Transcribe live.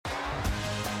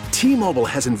T-Mobile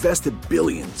has invested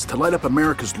billions to light up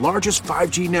America's largest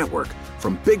 5G network,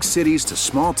 from big cities to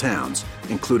small towns,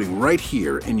 including right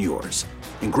here in yours.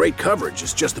 And great coverage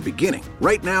is just the beginning.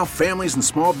 Right now, families and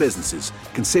small businesses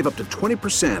can save up to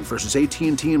 20% versus AT&T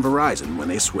and Verizon when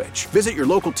they switch. Visit your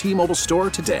local T-Mobile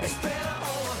store today.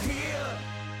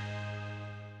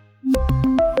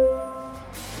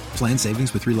 Plan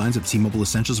savings with 3 lines of T-Mobile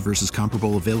Essentials versus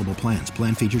comparable available plans.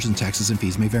 Plan features and taxes and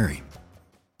fees may vary.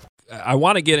 I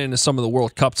want to get into some of the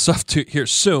World Cup stuff here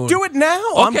soon. Do it now.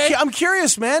 Okay. I'm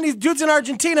curious, man. These dudes in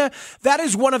Argentina, that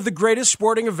is one of the greatest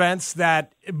sporting events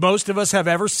that most of us have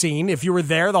ever seen. If you were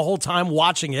there the whole time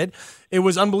watching it, it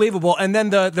was unbelievable. And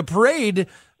then the parade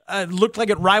looked like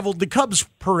it rivaled the Cubs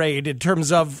parade in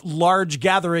terms of large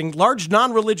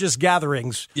non-religious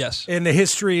gatherings. Yes. In the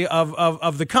history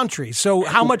of the country. So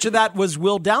how much of that was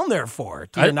Will down there for,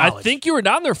 to your knowledge? I think you were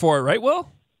down there for it, right, Will?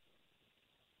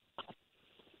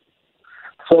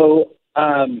 So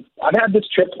I've had this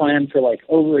trip planned for like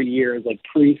over a year, like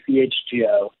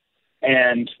pre-CHGO,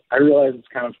 and I realize it's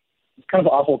kind of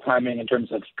awful timing in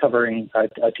terms of covering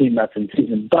a team that's in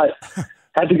season, but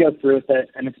had to go through with it,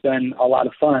 and it's been a lot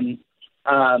of fun.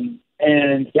 And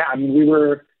yeah, I mean, we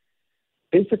were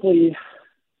basically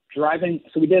driving.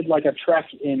 So we did like a trek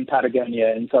in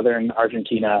Patagonia in southern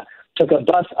Argentina. Took a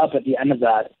bus up at the end of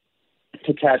that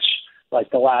to catch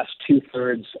like the last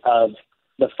 2/3 of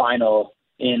the final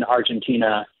in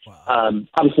Argentina. Wow.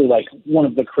 Obviously, like one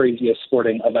of the craziest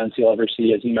sporting events you'll ever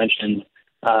see, as you mentioned.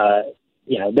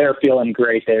 They're feeling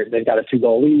great. They've got a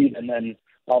 2-goal lead, and then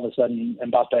all of a sudden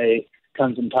Mbappe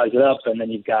comes and ties it up, and then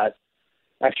you've got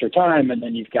extra time, and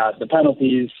then you've got the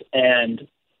penalties. And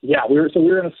yeah, we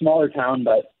were in a smaller town,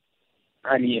 but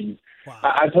I mean, wow.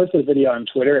 I posted a video on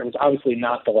Twitter. It was obviously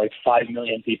not the like 5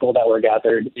 million people that were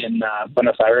gathered in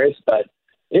Buenos Aires, but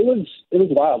it was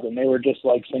wild, and they were just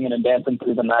like singing and dancing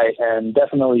through the night, and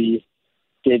definitely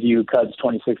gave you Cubs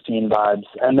 2016 vibes.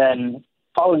 And then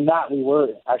following that, we were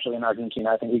actually in Argentina.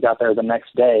 I think we got there the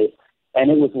next day, and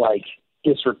it was like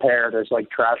disrepair. There's like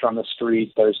trash on the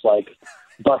street. There's like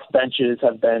bus benches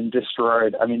have been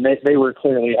destroyed. I mean, they were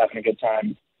clearly having a good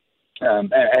time,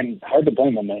 and hard to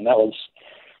blame them. Man, that was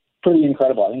pretty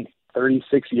incredible. I think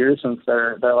 36 years since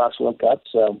their last World Cup,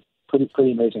 so.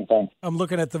 Pretty amazing thing. I'm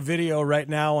looking at the video right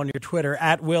now on your Twitter,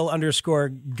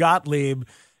 @Will_Gottlieb,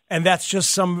 and that's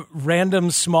just some random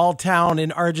small town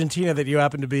in Argentina that you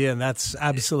happen to be in. That's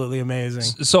absolutely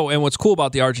amazing. So, and what's cool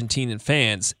about the Argentinian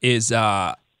fans is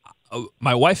my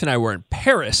wife and I were in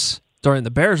Paris during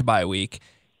the Bears bye week,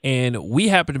 and we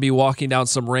happened to be walking down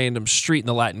some random street in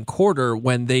the Latin Quarter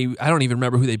when I don't even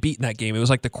remember who they beat in that game. It was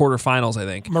like the quarterfinals, I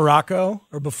think. Morocco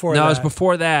or before that? No, it was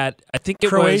before that. I think it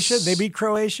Croatia? was... They beat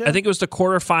Croatia? I think it was the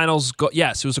quarterfinals.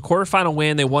 Yes, it was a quarterfinal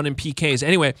win. They won in PKs.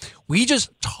 Anyway, we just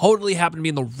totally happened to be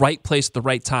in the right place at the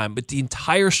right time, but the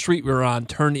entire street we were on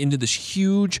turned into this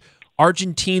huge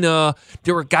Argentina.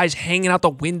 There were guys hanging out the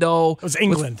window. It was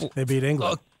England. They beat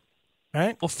England.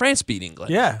 Right? Well, France beat England.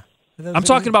 Yeah. I'm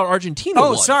talking about Argentina.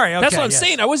 Oh, sorry. Okay, that's what I'm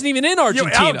saying. I wasn't even in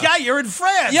Argentina. You're in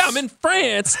France. Yeah, I'm in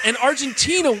France, and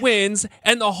Argentina wins,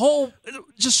 and the whole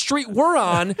just street we're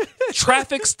on,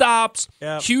 traffic stops,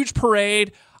 huge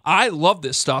parade. I love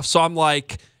this stuff, so I'm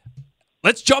like,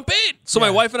 let's jump in. So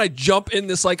my wife and I jump in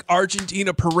this like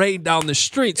Argentina parade down the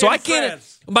street. So I can't.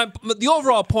 The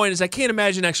overall point is I can't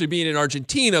imagine actually being in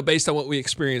Argentina based on what we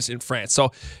experienced in France.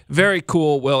 So very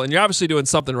cool, Will. And you're obviously doing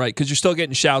something right because you're still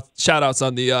getting shout outs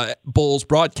on the Bulls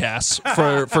broadcasts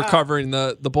for covering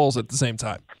the Bulls at the same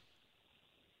time.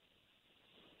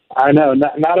 I know.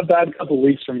 Not a bad couple of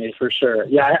weeks for me, for sure.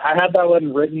 Yeah, I had that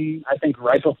one written, I think,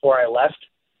 right before I left.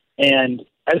 And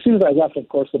as soon as I left, of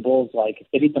course, the Bulls, like,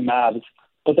 they beat the Mavs,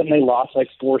 but then they lost, like,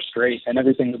 4 straight, and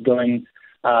everything was going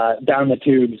down the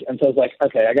tubes. And so I was like,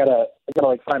 okay, I gotta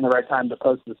like find the right time to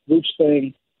post this Vooch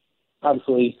thing.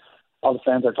 Obviously, all the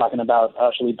fans are talking about,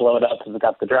 should we blow it up because we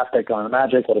got the draft pick on the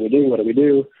Magic? What do we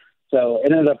do? So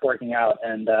it ended up working out.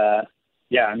 And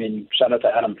yeah, I mean, shout out to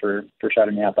Adam for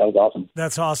shouting me out. That was awesome.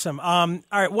 That's awesome. All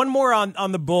right, one more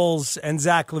on the Bulls and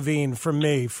Zach LaVine from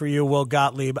me, for you, Will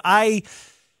Gottlieb. I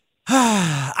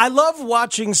love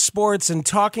watching sports and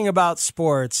talking about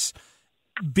sports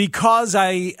because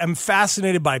I am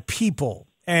fascinated by people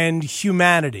and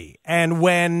humanity. And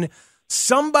when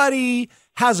somebody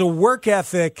has a work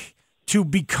ethic to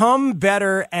become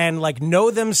better and like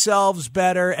know themselves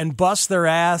better and bust their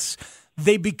ass,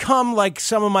 they become like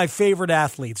some of my favorite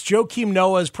athletes. Joakim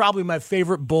Noah is probably my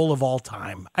favorite Bull of all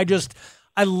time. I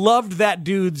loved that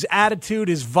dude's attitude,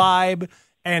 his vibe,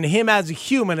 and him as a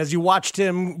human. As you watched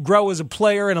him grow as a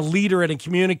player and a leader and a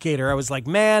communicator, I was like,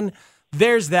 man,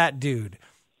 there's that dude.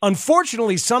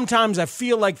 unfortunately, sometimes I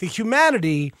feel like the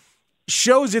humanity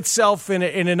shows itself in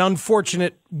an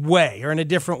unfortunate way or in a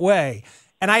different way.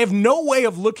 And I have no way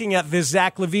of looking at this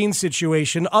Zach LaVine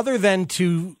situation other than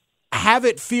to have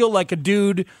it feel like a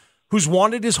dude who's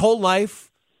wanted his whole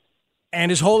life and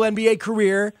his whole NBA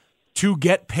career to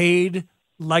get paid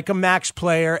like a max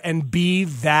player and be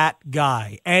that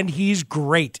guy. And he's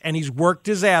great, and he's worked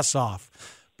his ass off.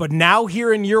 But now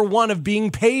here in year one of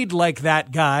being paid like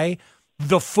that guy,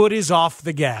 the foot is off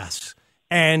the gas.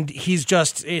 And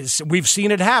we've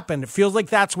seen it happen. It feels like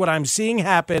that's what I'm seeing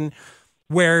happen,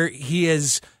 where he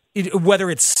is, whether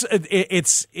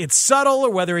it's subtle or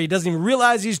whether he doesn't even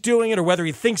realize he's doing it or whether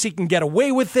he thinks he can get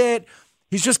away with it.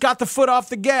 He's just got the foot off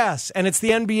the gas, and it's the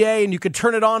NBA, and you could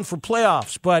turn it on for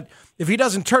playoffs. But if he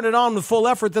doesn't turn it on with full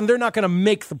effort, then they're not going to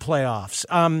make the playoffs.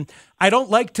 I don't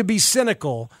like to be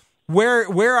cynical.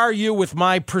 Where are you with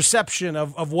my perception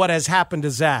of what has happened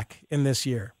to Zach in this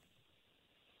year?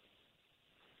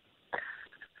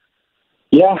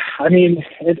 Yeah, I mean,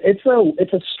 it's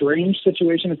a strange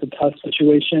situation. It's a tough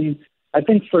situation. I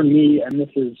think for me, and this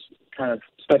is kind of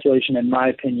speculation in my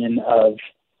opinion of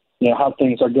how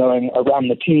things are going around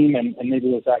the team and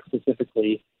maybe with Zach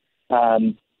specifically. But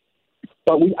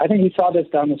I think we saw this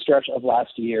down the stretch of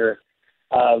last year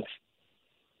of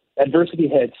adversity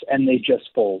hits and they just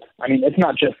fold. I mean, it's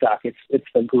not just Zach, it's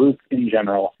the group in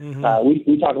general. Mm-hmm.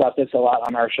 We talk about this a lot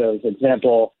on our shows.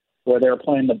 Example, where they were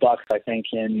playing the Bucks, I think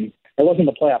it wasn't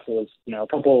the playoffs, it was a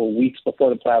couple of weeks before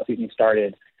the playoff season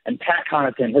started, and Pat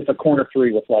Connaughton hits a corner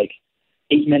three with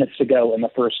 8 minutes to go in the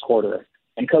first quarter.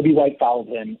 And Kobe White fouled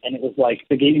him, and it was like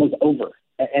the game was over,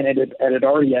 and it had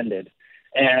already ended.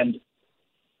 And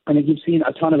I mean, you've seen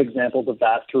a ton of examples of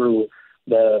that through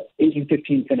the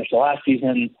 18-15 finish the last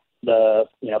season, the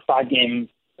 5-game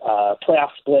playoff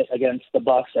split against the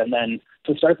Bucks, and then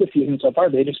to start the season so far,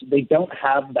 they don't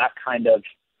have that kind of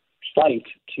fight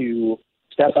to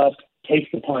step up,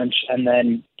 take the punch, and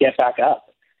then get back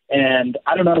up. And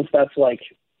I don't know if that's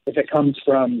if it comes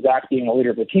from Zach being a leader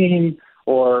of the team,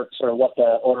 or sort of what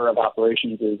the order of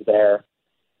operations is there.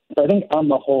 But I think on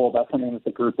the whole, that's something that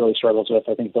the group really struggles with.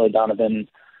 I think Billy Donovan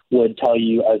would tell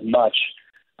you as much.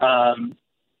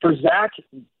 For Zach,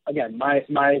 again,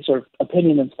 my sort of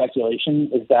opinion and speculation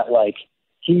is that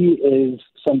he is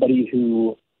somebody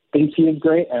who thinks he is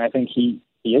great, and I think he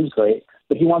is great,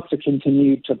 but he wants to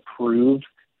continue to prove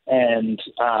and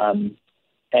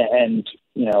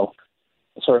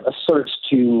sort of assert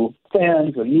to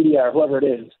fans or media or whoever it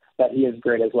is that he is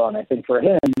great as well. And I think for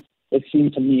him, it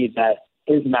seemed to me that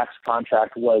his max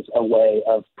contract was a way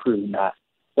of proving that.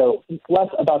 So less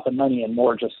about the money and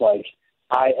more just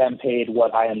I am paid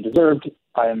what I am deserved.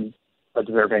 I am a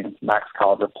deserving max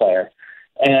caliber player.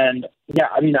 And yeah,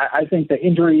 I mean, I think the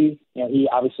injury, he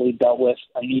obviously dealt with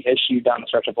a knee issue down the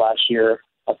stretch of last year,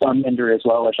 a thumb injury as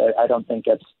well, which I don't think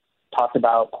gets talked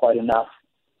about quite enough.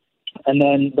 And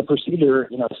then the procedure,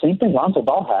 same thing Lonzo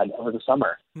Ball had over the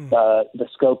summer, the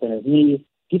scope in his knee.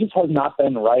 He just has not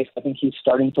been right. I think he's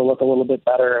starting to look a little bit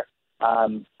better.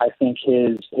 I think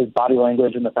his body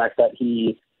language and the fact that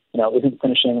he, isn't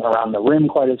finishing around the rim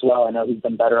quite as well. I know he's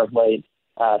been better of late.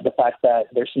 The fact that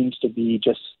there seems to be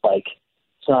just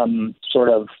some sort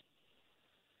of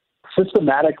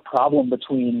systematic problem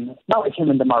between not him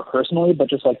and DeMar personally, but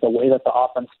just the way that the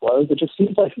offense flows. It just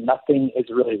seems like nothing is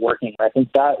really working. I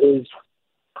think that is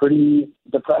pretty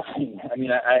depressing. I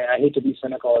mean, I hate to be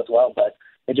cynical as well, but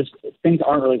things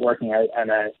aren't really working.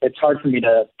 It's hard for me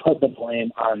to put the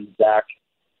blame on Zach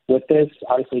with this.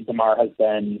 Obviously, DeMar has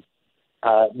been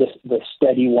the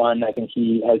steady one. I think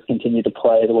he has continued to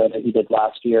play the way that he did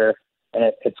last year,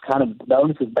 and it's kind of the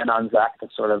onus has been on Zach to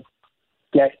sort of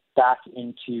get back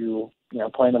into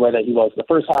playing the way that he was the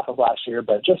first half of last year,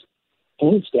 but just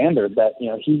his standard that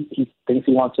he thinks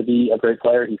he wants to be a great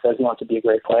player. He says he wants to be a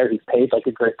great player. He's paid like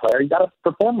a great player. You got to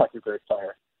perform like a great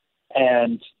player,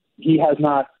 and he has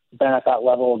not been at that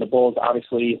level. The Bulls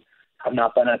obviously have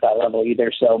not been at that level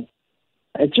either. So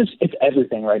it's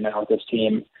everything right now with this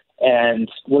team,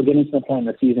 and we're getting to the point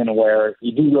in the season where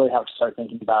you do really have to start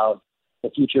thinking about the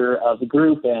future of the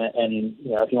group, and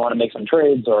if you want to make some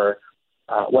trades or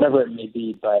whatever it may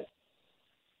be. But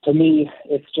to me,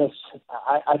 it's just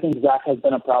I think Zach has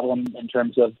been a problem in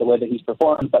terms of the way that he's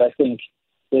performed, but I think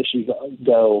the issues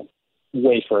go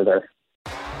way further.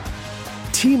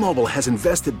 T-Mobile has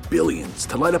invested billions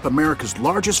to light up America's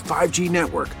largest 5G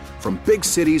network, from big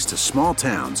cities to small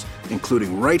towns,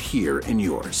 including right here in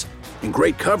yours. And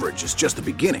great coverage is just the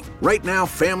beginning. Right now,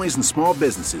 families and small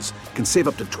businesses can save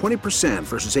up to 20%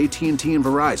 versus AT&T and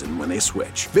Verizon when they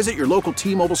switch. Visit your local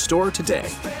T-Mobile store today.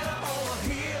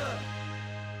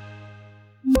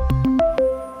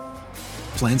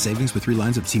 Plan savings with 3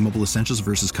 lines of T-Mobile Essentials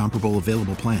versus comparable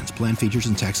available plans. Plan features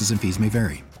and taxes and fees may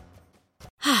vary.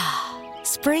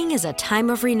 Spring is a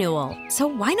time of renewal, so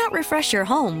why not refresh your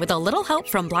home with a little help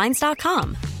from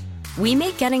Blinds.com? We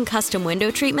make getting custom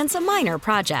window treatments a minor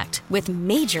project with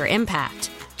major impact.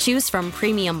 Choose from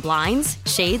premium blinds,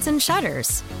 shades, and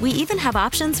shutters. We even have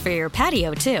options for your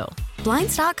patio, too.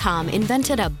 Blinds.com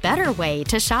invented a better way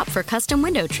to shop for custom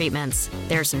window treatments.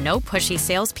 There's no pushy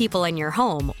salespeople in your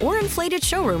home or inflated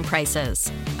showroom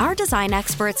prices. Our design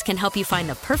experts can help you find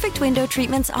the perfect window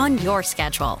treatments on your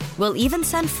schedule. We'll even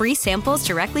send free samples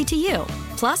directly to you.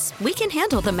 Plus, we can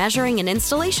handle the measuring and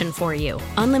installation for you.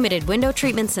 Unlimited window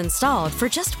treatments installed for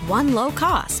just one low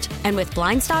cost. And with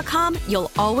Blinds.com,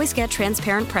 you'll always get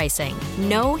transparent pricing.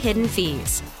 No hidden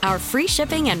fees. Our free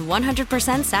shipping and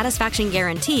 100% satisfaction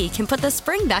guarantee can put the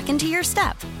spring back into your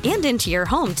step and into your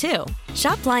home, too.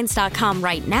 Shop Blinds.com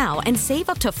right now and save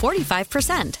up to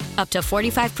 45%. Up to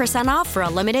 45% off for a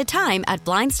limited time at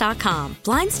Blinds.com.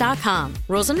 Blinds.com.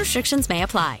 Rules and restrictions may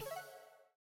apply.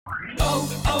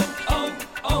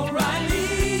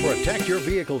 Protect your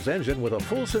vehicle's engine with a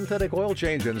full synthetic oil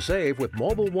change and save with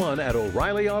Mobil 1 at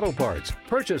O'Reilly Auto Parts.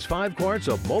 Purchase 5 quarts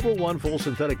of Mobil 1 full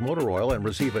synthetic motor oil and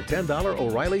receive a $10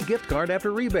 O'Reilly gift card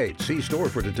after rebate. See store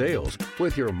for details.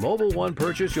 With your Mobil 1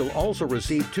 purchase, you'll also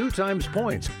receive 2 times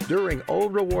points during O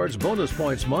Rewards Bonus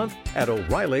Points Month at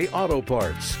O'Reilly Auto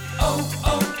Parts.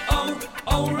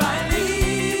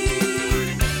 O'Reilly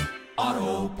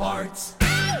Auto Parts.